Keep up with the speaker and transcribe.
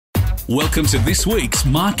Welcome to this week's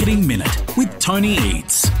Marketing Minute with Tony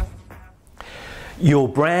Eads. Your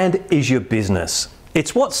brand is your business.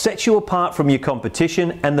 It's what sets you apart from your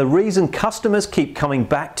competition and the reason customers keep coming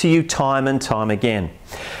back to you time and time again.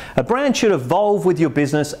 A brand should evolve with your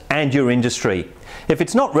business and your industry. If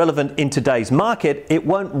it's not relevant in today's market, it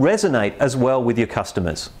won't resonate as well with your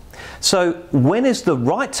customers. So when is the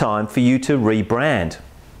right time for you to rebrand?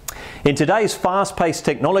 In today's fast-paced,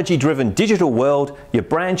 technology-driven digital world, your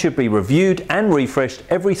brand should be reviewed and refreshed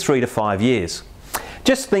every 3 to 5 years.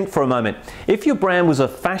 Just think for a moment, if your brand was a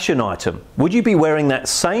fashion item, would you be wearing that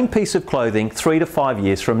same piece of clothing 3 to 5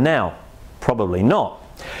 years from now? Probably not.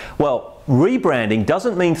 Well, rebranding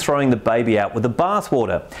doesn't mean throwing the baby out with the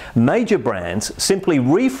bathwater. Major brands simply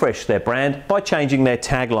refresh their brand by changing their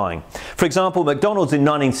tagline. For example, McDonald's in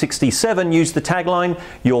 1967 used the tagline,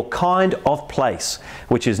 "Your kind of place,"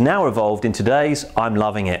 which has now evolved in today's "I'm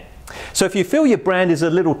loving it." So if you feel your brand is a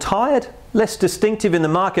little tired, less distinctive in the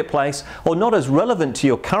marketplace, or not as relevant to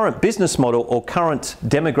your current business model or current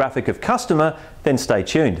demographic of customer, then stay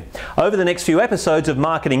tuned. Over the next few episodes of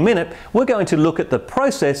Marketing Minute, we're going to look at the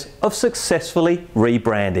process of successfully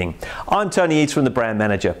rebranding. I'm Tony Eads from The Brand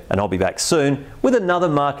Manager, and I'll be back soon with another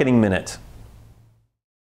Marketing Minute.